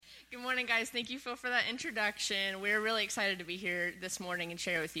Good morning, guys. Thank you, Phil, for that introduction. We're really excited to be here this morning and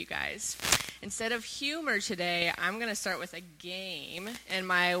share with you guys. Instead of humor today, I'm going to start with a game, and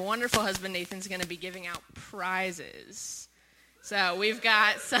my wonderful husband Nathan's going to be giving out prizes. So we've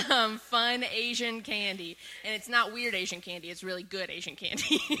got some fun Asian candy, and it's not weird Asian candy, it's really good Asian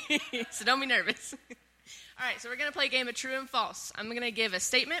candy. So don't be nervous. All right, so we're going to play a game of true and false. I'm going to give a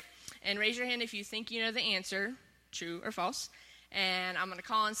statement, and raise your hand if you think you know the answer, true or false. And I'm going to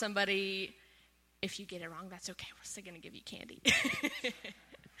call on somebody. If you get it wrong, that's okay. We're still going to give you candy.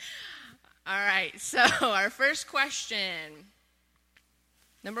 All right, so our first question.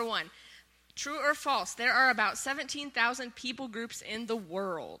 Number 1, true or false? There are about 17,000 people groups in the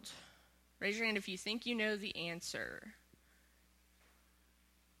world. Raise your hand if you think you know the answer.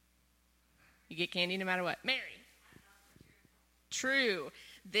 You get candy no matter what. Mary. True.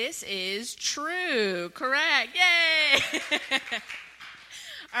 This is true. Correct. Yay!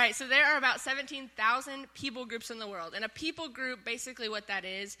 All right, so there are about 17,000 people groups in the world. And a people group, basically what that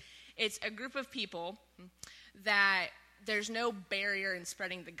is, it's a group of people that there's no barrier in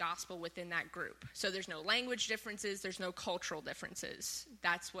spreading the gospel within that group. So there's no language differences, there's no cultural differences.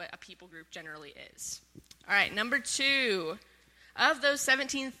 That's what a people group generally is. All right, number 2. Of those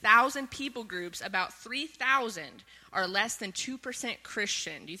 17,000 people groups, about 3,000 are less than 2%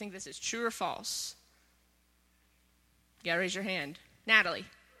 Christian. Do you think this is true or false? You gotta raise your hand. Natalie.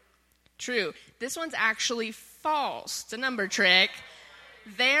 True. This one's actually false. It's a number trick.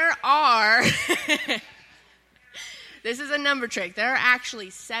 There are, this is a number trick. There are actually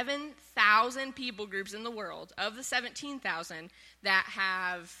 7,000 people groups in the world of the 17,000 that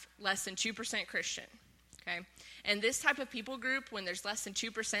have less than 2% Christian. Okay? And this type of people group, when there's less than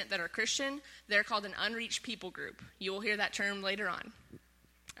 2% that are Christian, they're called an unreached people group. You will hear that term later on.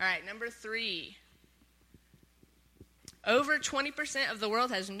 All right, number 3. Over 20% of the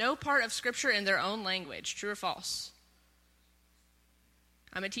world has no part of Scripture in their own language. True or false?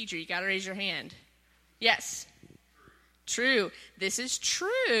 I'm a teacher. You got to raise your hand. Yes. True. This is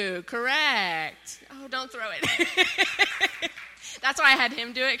true. Correct. Oh, don't throw it. That's why I had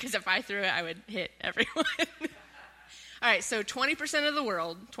him do it, because if I threw it, I would hit everyone. All right, so 20% of the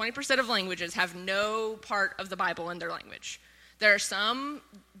world, 20% of languages have no part of the Bible in their language. There are some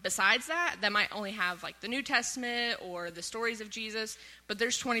besides that might only have like the New Testament or the stories of Jesus, but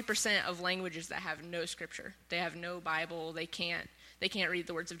there's 20% of languages that have no Scripture. They have no Bible. They can't read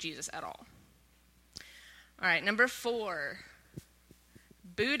the words of Jesus at all. All right, number 4.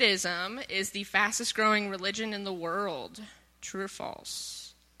 Buddhism is the fastest growing religion in the world. True or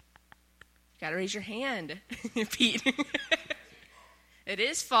false? You gotta raise your hand, Pete. It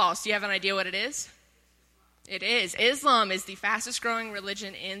is false. Do you have an idea what it is? It is. Islam is the fastest growing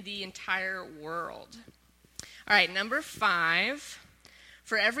religion in the entire world. All right, number 5.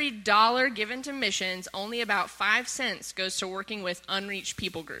 For every dollar given to missions, only about 5 cents goes to working with unreached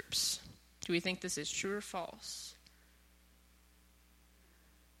people groups. Do we think this is true or false?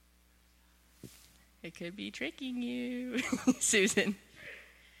 It could be tricking you, Susan.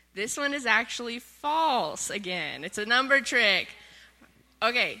 This one is actually false again. It's a number trick.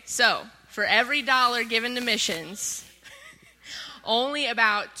 Okay, so for every dollar given to missions, only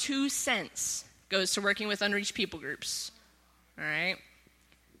about 2 cents goes to working with unreached people groups. All right?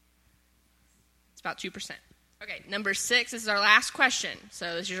 It's about 2%. Okay, number 6 is our last question.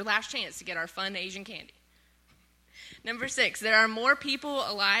 So this is your last chance to get our fun Asian candy. Number 6, there are more people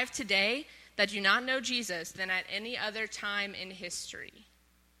alive today that do not know Jesus than at any other time in history.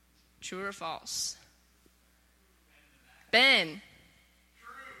 True or false? Ben.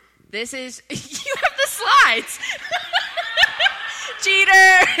 This is, you have the slides.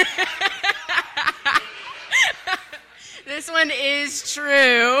 Cheater. This one is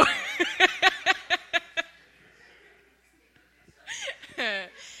true.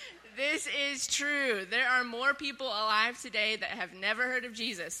 This is true. There are more people alive today that have never heard of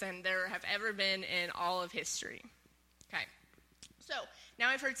Jesus than there have ever been in all of history. Okay. So, now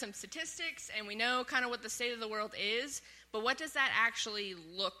we've heard some statistics, and we know kind of what the state of the world is, but what does that actually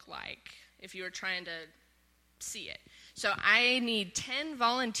look like if you were trying to see it? So, I need 10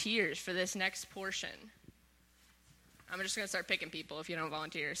 volunteers for this next portion. I'm just going to start picking people if you don't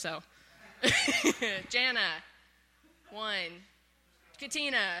volunteer, so. Jana. 1.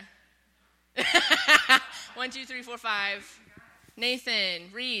 Katina. 1, 2, 3, 4, 5. Nathan.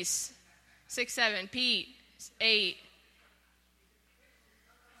 Reese. 6, 7. Pete. 8.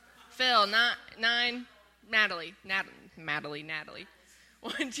 Phil. 9. Natalie.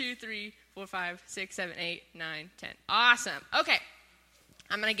 1, 2, 3, 4, 5, 6, 7, 8, 9, 10. Awesome. Okay.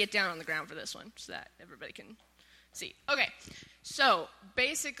 I'm going to get down on the ground for this one so that everybody can C. Okay, so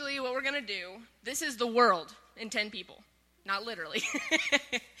basically what we're going to do, this is the world in 10 people, not literally.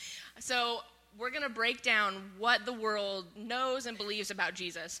 So we're going to break down what the world knows and believes about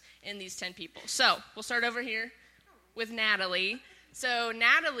Jesus in these 10 people. So we'll start over here with Natalie. So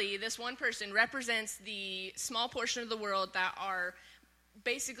Natalie, this one person, represents the small portion of the world that are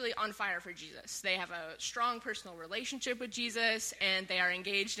basically on fire for Jesus. They have a strong personal relationship with Jesus, and they are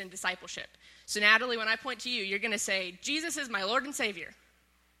engaged in discipleship. So Natalie, when I point to you, you're going to say, Jesus is my Lord and Savior.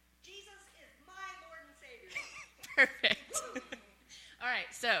 Jesus is my Lord and Savior. Perfect. All right,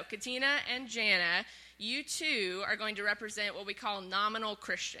 so Katina and Jana, you two are going to represent what we call nominal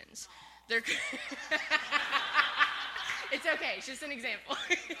Christians. They're It's okay, it's just an example.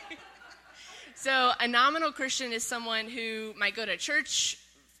 So a nominal Christian is someone who might go to church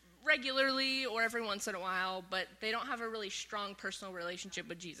regularly or every once in a while, but they don't have a really strong personal relationship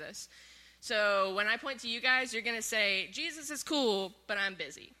with Jesus. So when I point to you guys, you're going to say, Jesus is cool, but I'm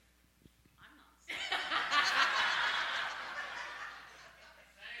busy. I'm not.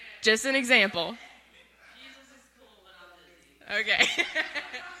 Just an example. Jesus is cool, but I'm busy. Okay.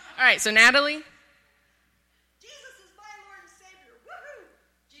 All right, so Natalie. Jesus is my Lord and Savior. Woohoo!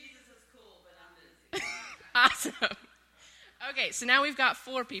 Jesus is cool, but I'm busy. Awesome. Okay, so now we've got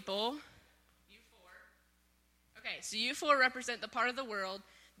 4 people. You 4. Okay, so you 4 represent the part of the world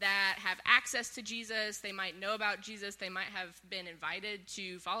that have access to Jesus. They might know about Jesus. They might have been invited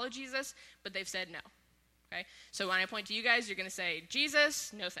to follow Jesus, but they've said no. Okay, so when I point to you guys, you're going to say,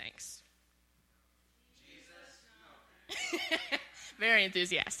 Jesus, no thanks. Jesus, no thanks. Very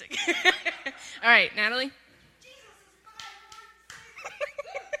enthusiastic. All right, Natalie. Jesus is my Lord and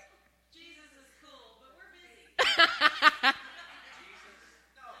Savior. Jesus is cool, but we're busy. Jesus,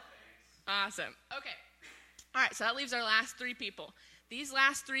 no thanks. Awesome. Okay. All right, so that leaves our last 3 people. These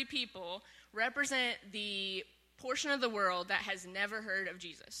last 3 people represent the portion of the world that has never heard of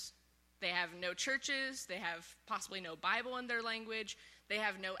Jesus. They have no churches. They have possibly no Bible in their language. They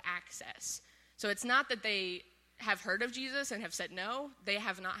have no access. So it's not that they have heard of Jesus and have said no. They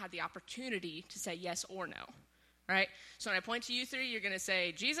have not had the opportunity to say yes or no. All right? So when I point to you 3, you're going to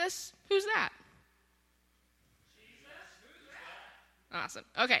say, Jesus, who's that? Jesus, who's that? Awesome.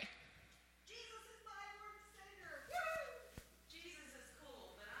 Okay. Jesus is my Lord and Savior. Woo! Jesus is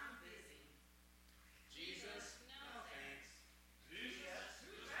cool, but I'm busy. Jesus, no thanks. Jesus,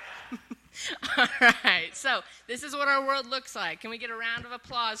 who's that? All right, so this is what our world looks like. Can we get a round of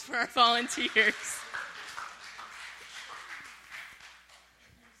applause for our volunteers?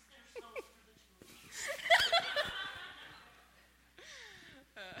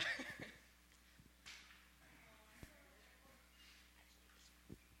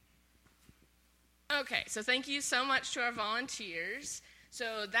 Okay, so thank you so much to our volunteers.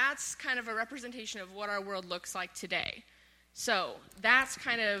 So that's kind of a representation of what our world looks like today. So that's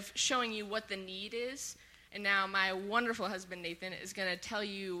kind of showing you what the need is. And now my wonderful husband, Nathan, is going to tell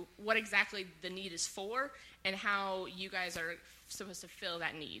you what exactly the need is for and how you guys are supposed to fill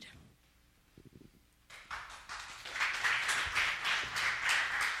that need.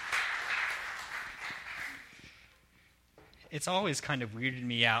 It's always kind of weirded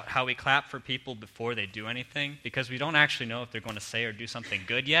me out how we clap for people before they do anything because we don't actually know if they're going to say or do something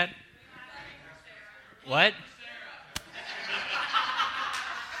good yet. What?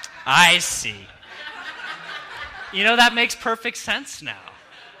 I see. You know, that makes perfect sense now.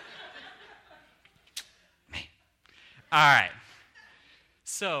 Man. All right.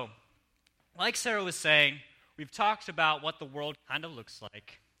 So, like Sarah was saying, we've talked about what the world kind of looks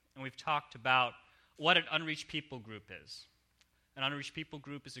like, and we've talked about what an unreached people group is. An unreached people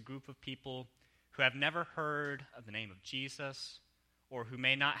group is a group of people who have never heard of the name of Jesus or who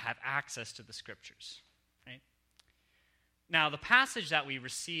may not have access to the scriptures. Right? Now, the passage that we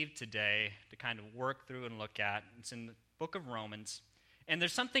received today to kind of work through and look at, it's in the book of Romans, and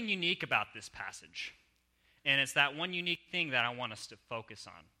there's something unique about this passage. And it's that one unique thing that I want us to focus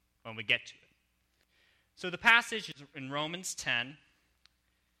on when we get to it. So the passage is in Romans 10,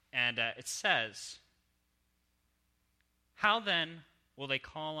 and it says, "How then will they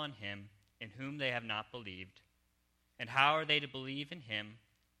call on him in whom they have not believed? And how are they to believe in him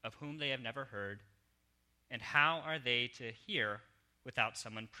of whom they have never heard? And how are they to hear without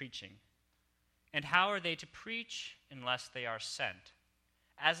someone preaching? And how are they to preach unless they are sent?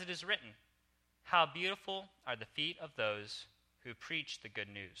 As it is written, how beautiful are the feet of those who preach the good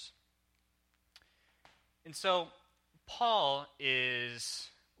news." And so Paul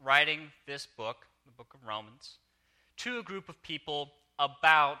is writing this book, the book of Romans, to a group of people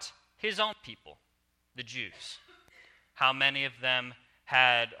about his own people, the Jews. How many of them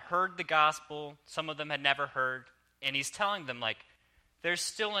had heard the gospel, some of them had never heard, And he's telling them, like, there's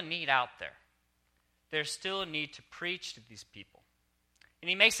still a need out there. There's still a need to preach to these people. And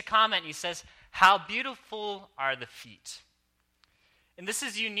he makes a comment, and he says, how beautiful are the feet. And this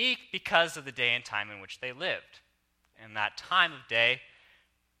is unique because of the day and time in which they lived. In that time of day,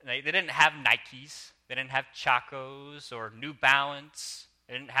 they didn't have Nikes. They didn't have Chacos or New Balance.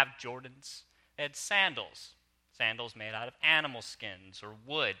 They didn't have Jordans. They had sandals. Sandals made out of animal skins or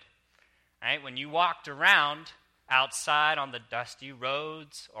wood. Right? When you walked around outside on the dusty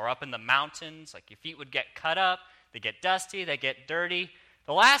roads or up in the mountains, like your feet would get cut up, they get dusty, they get dirty.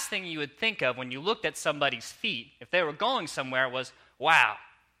 The last thing you would think of when you looked at somebody's feet, if they were going somewhere, was, wow,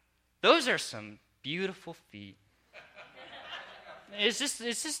 those are some beautiful feet. It's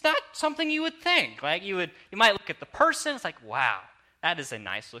just not something you would think. Like you might look at the person, it's like, wow, that is a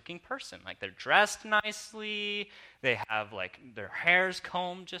nice looking person. Like they're dressed nicely, they have like their hair's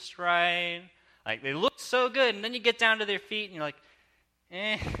combed just right. Like they look so good, and then you get down to their feet and you're like,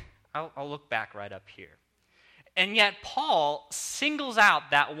 I'll look back right up here. And yet Paul singles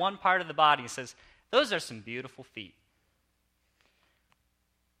out that one part of the body and says, those are some beautiful feet.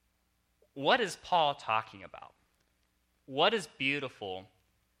 What is Paul talking about? What is beautiful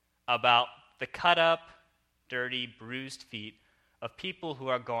about the cut up, dirty, bruised feet of people who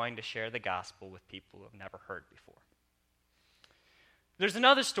are going to share the gospel with people who have never heard before? There's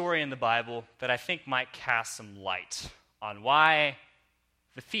another story in the Bible that I think might cast some light on why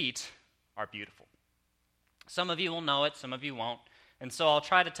the feet are beautiful. Some of you will know it, some of you won't, and so I'll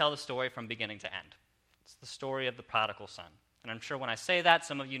try to tell the story from beginning to end. It's the story of the prodigal son. And I'm sure when I say that,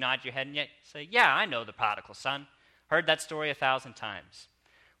 some of you nod your head and say, yeah, I know the prodigal son. Heard that story 1,000 times.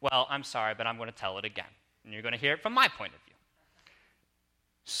 Well, I'm sorry, but I'm going to tell it again. And you're going to hear it from my point of view.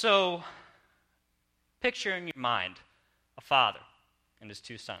 So, picture in your mind a father and his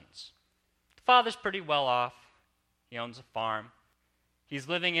 2 sons. The father's pretty well off. He owns a farm. He's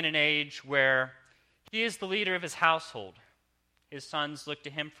living in an age where he is the leader of his household. His sons look to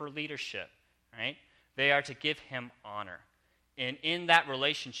him for leadership, right? They are to give him honor. And in that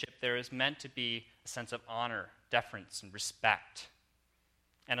relationship, there is meant to be a sense of honor, deference, and respect.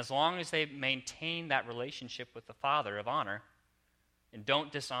 And as long as they maintain that relationship with the father of honor and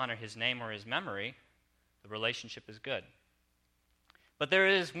don't dishonor his name or his memory, the relationship is good. But there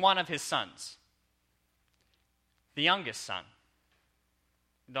is one of his sons, the youngest son.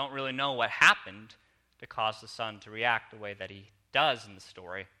 We don't really know what happened to cause the son to react the way that he does in the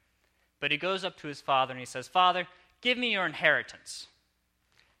story. But he goes up to his father and he says, Father, give me your inheritance.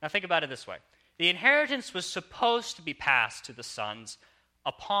 Now think about it this way. The inheritance was supposed to be passed to the sons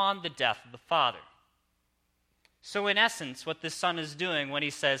upon the death of the father. So in essence, what this son is doing when he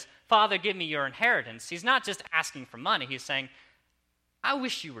says, Father, give me your inheritance, he's not just asking for money. He's saying, I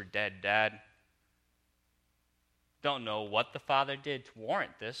wish you were dead, Dad. Don't know what the father did to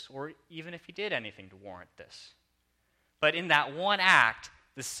warrant this, or even if he did anything to warrant this. But in that one act,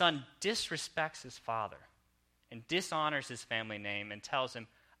 the son disrespects his father and dishonors his family name and tells him,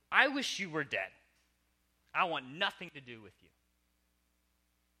 I wish you were dead. I want nothing to do with you.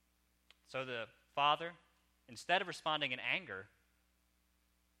 So the father, instead of responding in anger,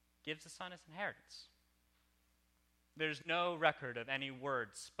 gives the son his inheritance. There's no record of any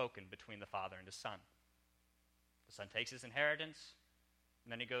words spoken between the father and his son. The son takes his inheritance,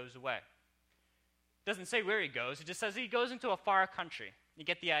 and then he goes away. It doesn't say where he goes. It just says he goes into a far country. You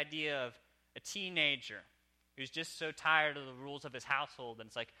get the idea of a teenager who's just so tired of the rules of his household, and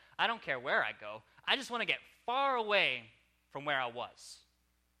it's like, I don't care where I go. I just want to get far away from where I was.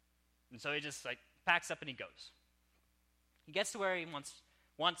 And so he just packs up and he goes. He gets to where he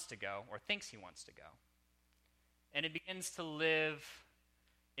wants to go, or thinks he wants to go. And he begins to live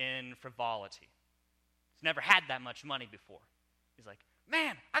in frivolity. He's never had that much money before. He's like,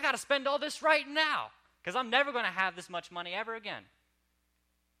 man, I got to spend all this right now because I'm never going to have this much money ever again.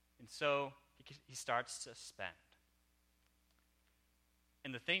 And so he starts to spend.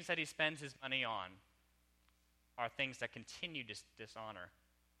 And the things that he spends his money on are things that continue to dishonor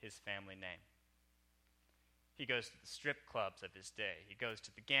his family name. He goes to the strip clubs of his day. He goes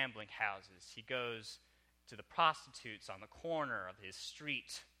to the gambling houses. He goes to the prostitutes on the corner of his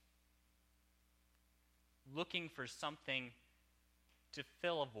street, looking for something to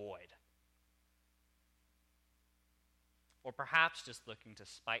fill a void. Or perhaps just looking to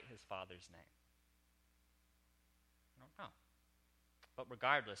spite his father's name. I don't know. But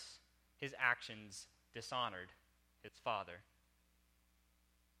regardless, his actions dishonored his father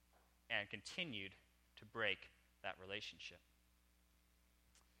and continued to break that relationship.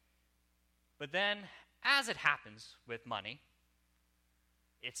 But then, as it happens with money,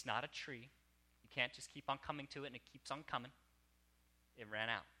 it's not a tree. You can't just keep on coming to it, and it keeps on coming. It ran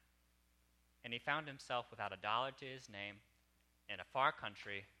out. And he found himself without $1 to his name in a far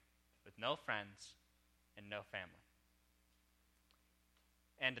country with no friends and no family.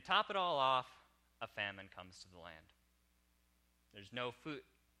 And to top it all off, a famine comes to the land. There's no food.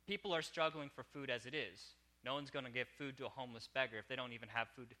 People are struggling for food as it is. No one's going to give food to a homeless beggar if they don't even have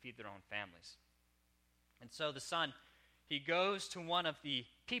food to feed their own families. And so the son, he goes to one of the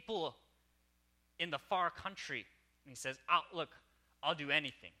people in the far country, and he says, look, I'll do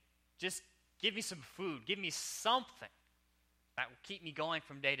anything. Just give me some food. Give me something that will keep me going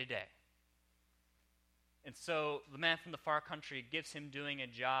from day to day. And so the man from the far country gives him doing a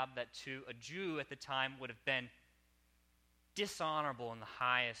job that to a Jew at the time would have been dishonorable in the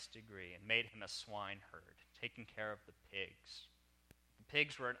highest degree, and made him a swineherd, taking care of the pigs. The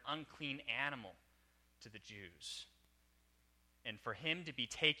pigs were an unclean animal to the Jews. And for him to be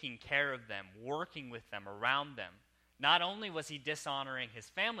taking care of them, working with them, around them, not only was he dishonoring his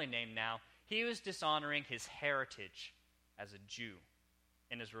family name now, he was dishonoring his heritage as a Jew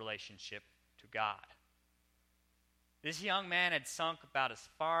in his relationship to God. This young man had sunk about as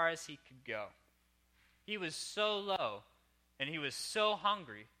far as he could go. He was so low and he was so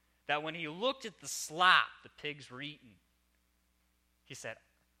hungry that when he looked at the slop the pigs were eating, he said,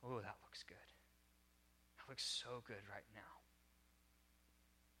 "Oh, that looks good. That looks so good right now."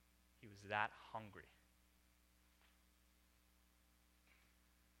 He was that hungry.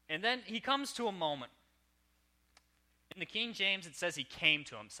 And then he comes to a moment. In the King James, it says he came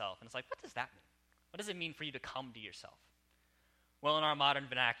to himself. And it's like, what does that mean? What does it mean for you to come to yourself? Well, in our modern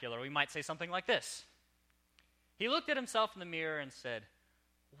vernacular, we might say something like this. He looked at himself in the mirror and said,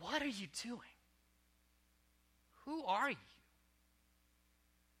 "What are you doing? Who are you?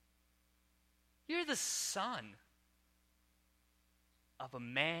 You're the son of a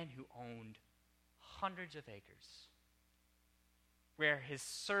man who owned hundreds of acres, where his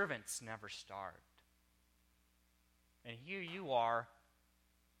servants never starved. And here you are,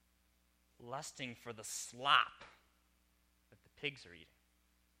 lusting for the slop that the pigs are eating."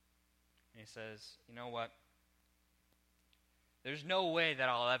 And he says, "You know what? There's no way that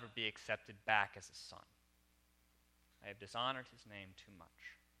I'll ever be accepted back as a son. I have dishonored his name too much.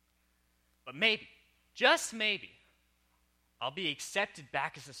 But maybe, just maybe, I'll be accepted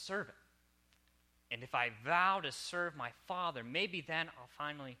back as a servant. And if I vow to serve my father, maybe then I'll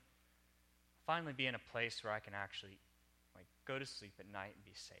finally be in a place where I can actually go to sleep at night and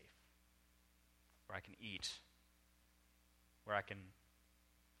be safe, where I can eat, where I can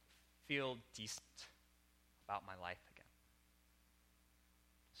feel decent about my life again."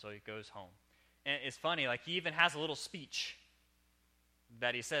 So he goes home. And it's funny, he even has a little speech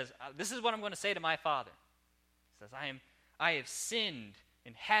that he says, "This is what I'm going to say to my father." He says, I have sinned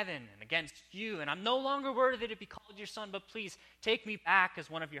in heaven and against you, and I'm no longer worthy to be called your son, but please take me back as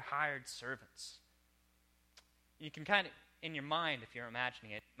one of your hired servants. You can kind of, in your mind, if you're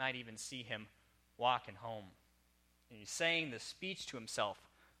imagining it, might even see him walking home. And he's saying this speech to himself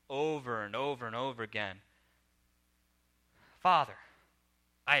over and over and over again. "Father,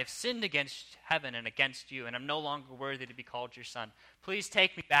 I have sinned against heaven and against you, and I'm no longer worthy to be called your son. Please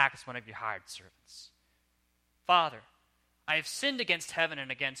take me back as one of your hired servants. Father, I have sinned against heaven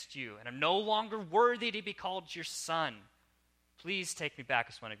and against you, and I'm no longer worthy to be called your son. Please take me back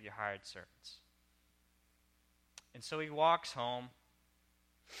as one of your hired servants." And so he walks home,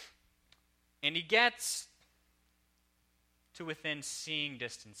 and he gets to within seeing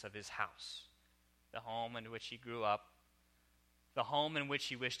distance of his house, the home in which he grew up, the home in which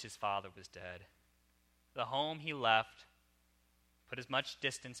he wished his father was dead, the home he left, put as much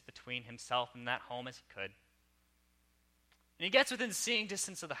distance between himself and that home as he could. And he gets within seeing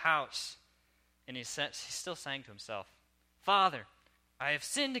distance of the house, and he's still saying to himself, "Father, I have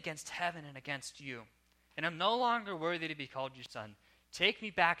sinned against heaven and against you, and I'm no longer worthy to be called your son. Take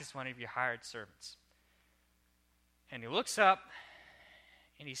me back as one of your hired servants." And he looks up,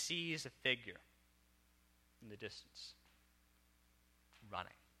 and he sees a figure in the distance,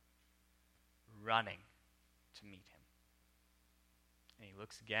 running to meet him. And he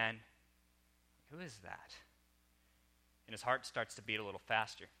looks again. Who is that? And his heart starts to beat a little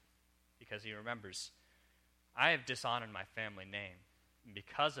faster because he remembers, I have dishonored my family name. And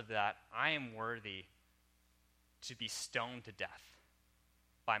because of that, I am worthy to be stoned to death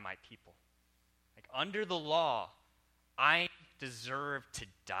by my people. Under the law, I deserve to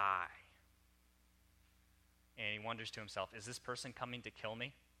die. And he wonders to himself, is this person coming to kill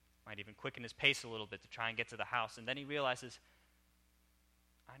me? Might even quicken his pace a little bit to try and get to the house. And then he realizes,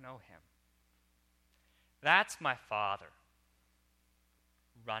 I know him. That's my father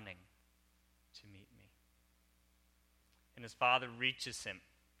running to meet me. And his father reaches him,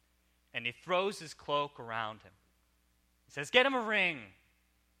 and he throws his cloak around him. He says, get him a ring.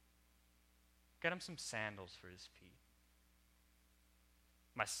 Get him some sandals for his feet.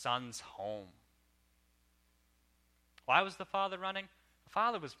 My son's home. Why was the father running? The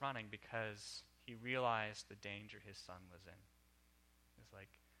father was running because he realized the danger his son was in. It's like,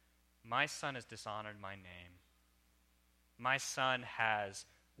 my son has dishonored my name. My son has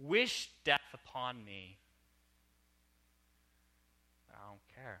wished death upon me. But I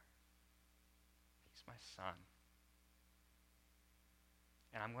don't care. He's my son.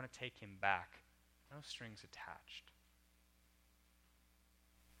 And I'm going to take him back. No strings attached.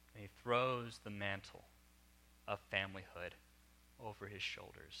 And he throws the mantle of familyhood over his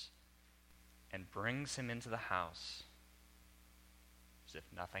shoulders and brings him into the house as if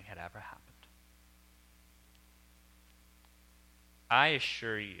nothing had ever happened. I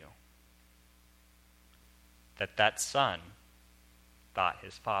assure you that that son thought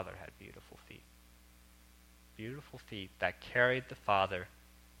his father had beautiful feet. Beautiful feet that carried the father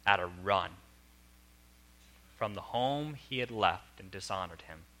at a run from the home he had left and dishonored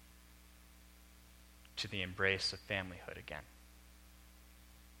him to the embrace of familyhood again.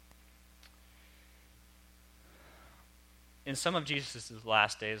 In some of Jesus'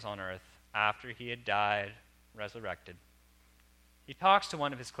 last days on earth, after he had died, resurrected, he talks to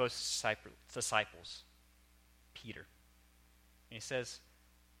one of his closest disciples, Peter. And he says,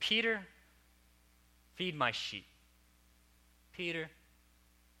 Peter, feed my sheep. Peter,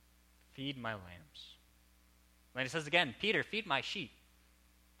 feed my lambs. And he says again, Peter, feed my sheep.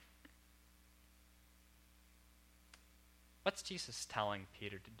 What's Jesus telling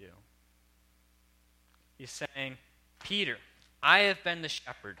Peter to do? He's saying, Peter, I have been the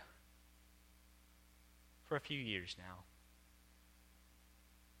shepherd for a few years now.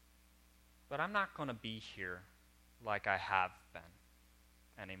 But I'm not going to be here like I have been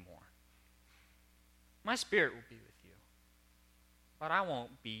anymore. My spirit will be with you. But I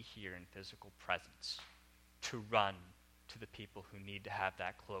won't be here in physical presence to run to the people who need to have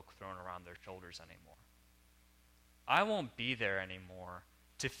that cloak thrown around their shoulders anymore. I won't be there anymore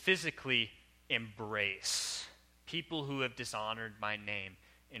to physically embrace people who have dishonored my name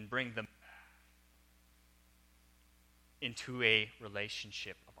and bring them into a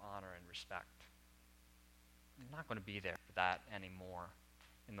relationship of honor and respect. I'm not going to be there for that anymore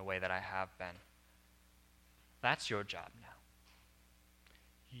in the way that I have been. That's your job now.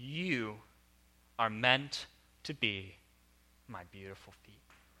 You are meant to be my beautiful feet.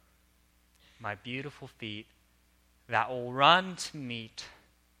 My beautiful feet that will run to meet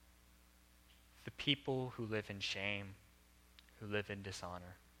the people who live in shame, who live in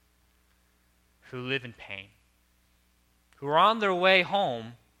dishonor, who live in pain, who are on their way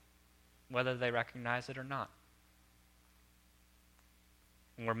home, whether they recognize it or not.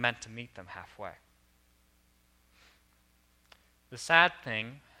 And we're meant to meet them halfway. The sad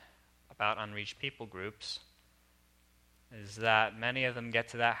thing about unreached people groups is that many of them get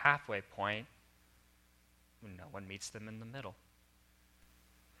to that halfway point when no one meets them in the middle.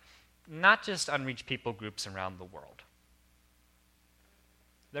 Not just unreached people groups around the world.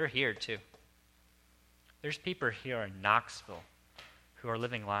 They're here too. There's people here in Knoxville who are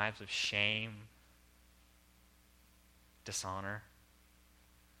living lives of shame, dishonor,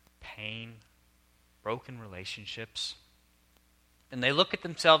 pain, broken relationships. And they look at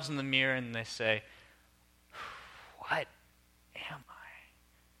themselves in the mirror and they say, what am I?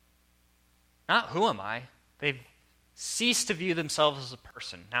 Not who am I? They've ceased to view themselves as a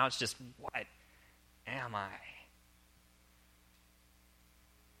person. Now it's just, what am I?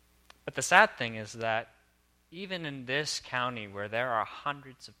 But the sad thing is that even in this county where there are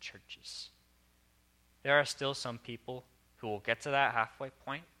hundreds of churches, there are still some people who will get to that halfway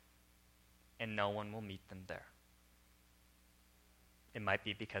point and no one will meet them there. It might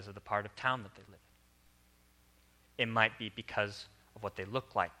be because of the part of town that they live in. It might be because of what they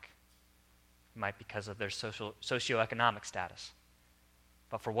look like. It might be because of their socioeconomic status.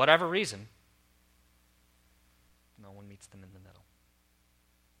 But for whatever reason, no one meets them in the middle.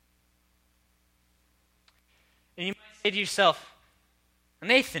 And you might say to yourself,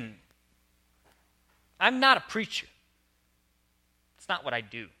 Nathan, I'm not a preacher. It's not what I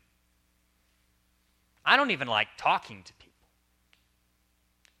do. I don't even like talking to people.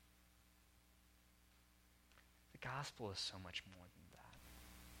 The gospel is so much more than that.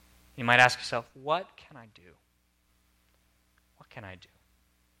 You might ask yourself, what can I do? What can I do?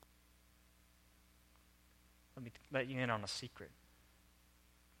 Let me let you in on a secret.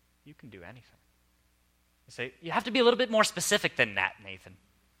 You can do anything. You say, you have to be a little bit more specific than that, Nathan.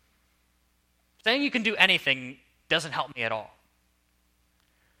 Saying you can do anything doesn't help me at all.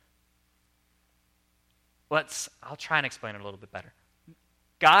 I'll try and explain it a little bit better.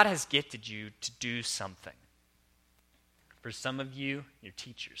 God has gifted you to do something. For some of you, you're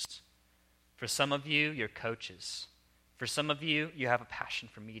teachers. For some of you, you're coaches. For some of you, you have a passion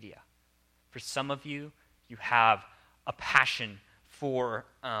for media. For some of you, you have a passion for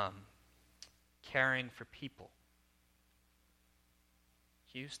caring for people.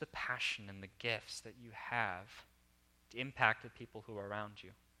 Use the passion and the gifts that you have to impact the people who are around you.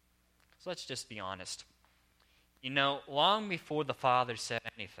 So let's just be honest. Long before the Father said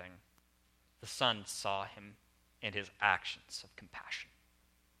anything, the Son saw him in his actions of compassion.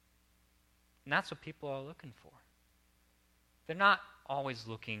 And that's what people are looking for. They're not always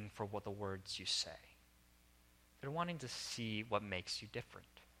looking for what the words you say. They're wanting to see what makes you different.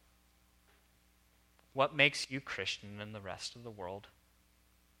 What makes you Christian and the rest of the world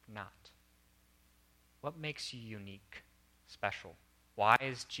not? What makes you unique, special? Why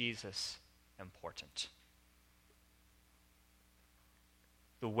is Jesus important?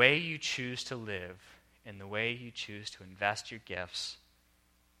 The way you choose to live and the way you choose to invest your gifts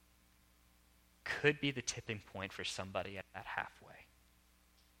could be the tipping point for somebody at that halfway.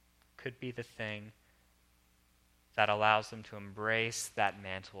 Could be the thing that allows them to embrace that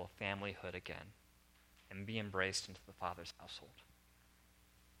mantle of familyhood again and be embraced into the Father's household.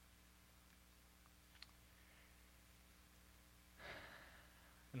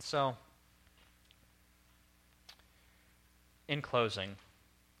 And so, in closing,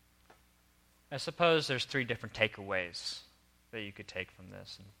 I suppose there's 3 different takeaways that you could take from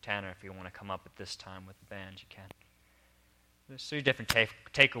this. And Tanner, if you want to come up at this time with the band, you can. There's 3 different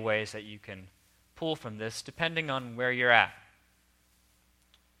takeaways that you can pull from this, depending on where you're at.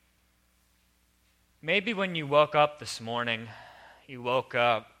 Maybe when you woke up this morning, you woke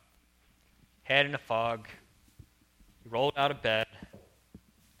up, head in a fog, you rolled out of bed,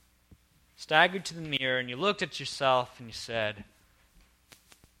 staggered to the mirror, and you looked at yourself and you said,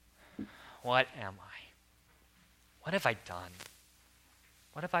 "What am I? What have I done?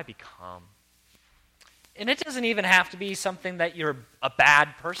 What have I become?" And it doesn't even have to be something that you're a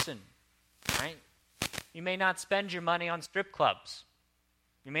bad person, right? You may not spend your money on strip clubs.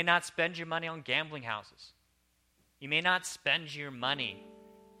 You may not spend your money on gambling houses. You may not spend your money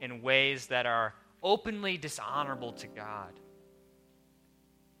in ways that are openly dishonorable to God.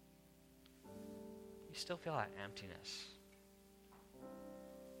 You still feel that emptiness.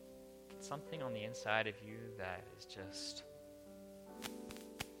 Something on the inside of you that is just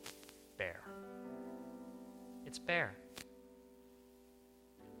bare. It's bare.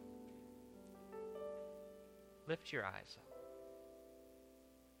 Lift your eyes up.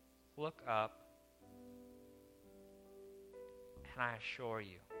 Look up, and I assure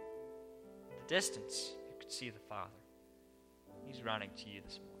you, in the distance, you could see the Father. He's running to you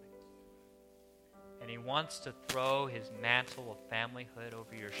this morning. And he wants to throw his mantle of familyhood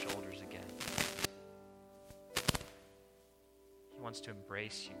over your shoulders again. He wants to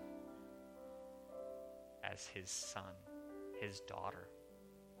embrace you as his son, his daughter.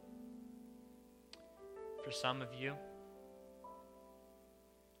 For some of you,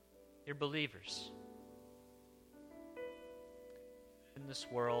 you're believers. In this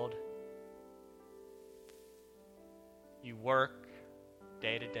world, you work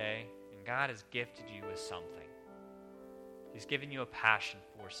day to day, and God has gifted you with something. He's given you a passion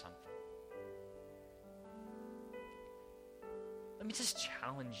for something. Let me just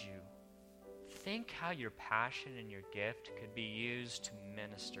challenge you. Think how your passion and your gift could be used to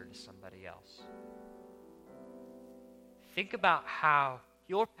minister to somebody else. Think about how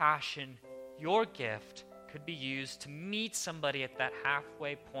your passion, your gift, could be used to meet somebody at that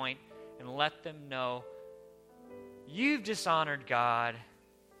halfway point and let them know you've dishonored God,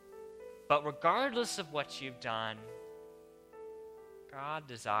 but regardless of what you've done, God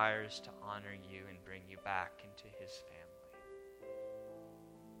desires to honor you and bring you back into his family.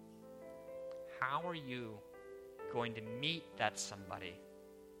 How are you going to meet that somebody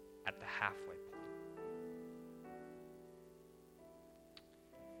at the halfway point?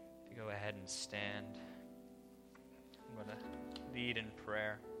 If you go ahead and stand, I'm going to lead in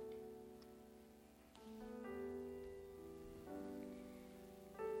prayer.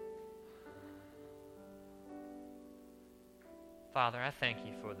 Father, I thank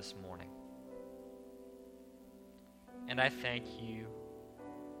you for this morning. And I thank you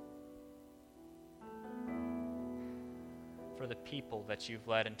for the people that you've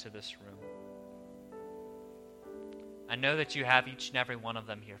led into this room. I know that you have each and every one of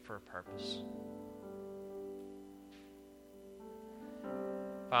them here for a purpose.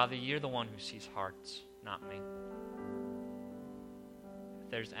 Father, you're the one who sees hearts, not me.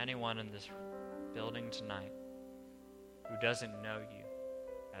 If there's anyone in this building tonight who doesn't know you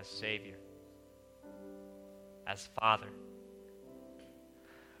as Savior, as Father,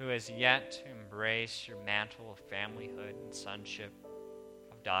 who has yet to embrace your mantle of familyhood and sonship,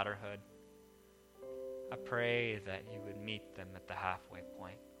 of daughterhood, I pray that you would meet them at the halfway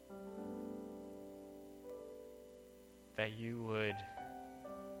point. That you would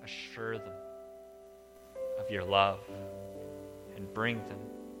assure them of your love and bring them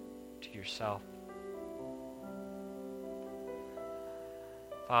to yourself.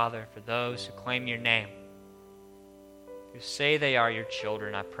 Father, for those who claim your name, who say they are your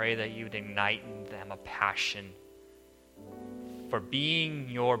children, I pray that you would ignite in them a passion for being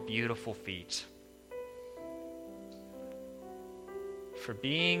your beautiful feet. For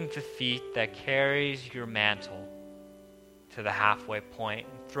being the feet that carries your mantle to the halfway point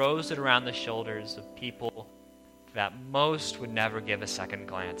and throws it around the shoulders of people that most would never give a second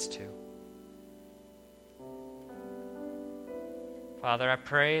glance to. Father, I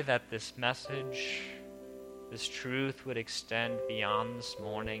pray that this message, this truth would extend beyond this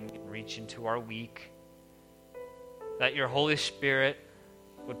morning and reach into our week. That your Holy Spirit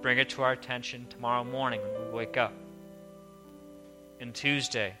would bring it to our attention tomorrow morning when we wake up. And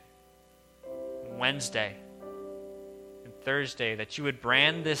Tuesday, and Wednesday, and Thursday, that you would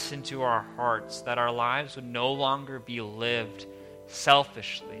brand this into our hearts, that our lives would no longer be lived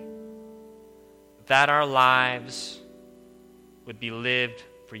selfishly, that our lives would be lived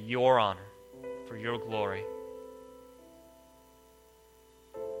for your honor, for your glory,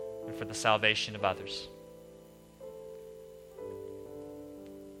 and for the salvation of others.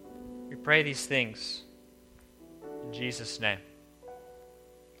 We pray these things in Jesus' name.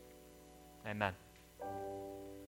 Amen.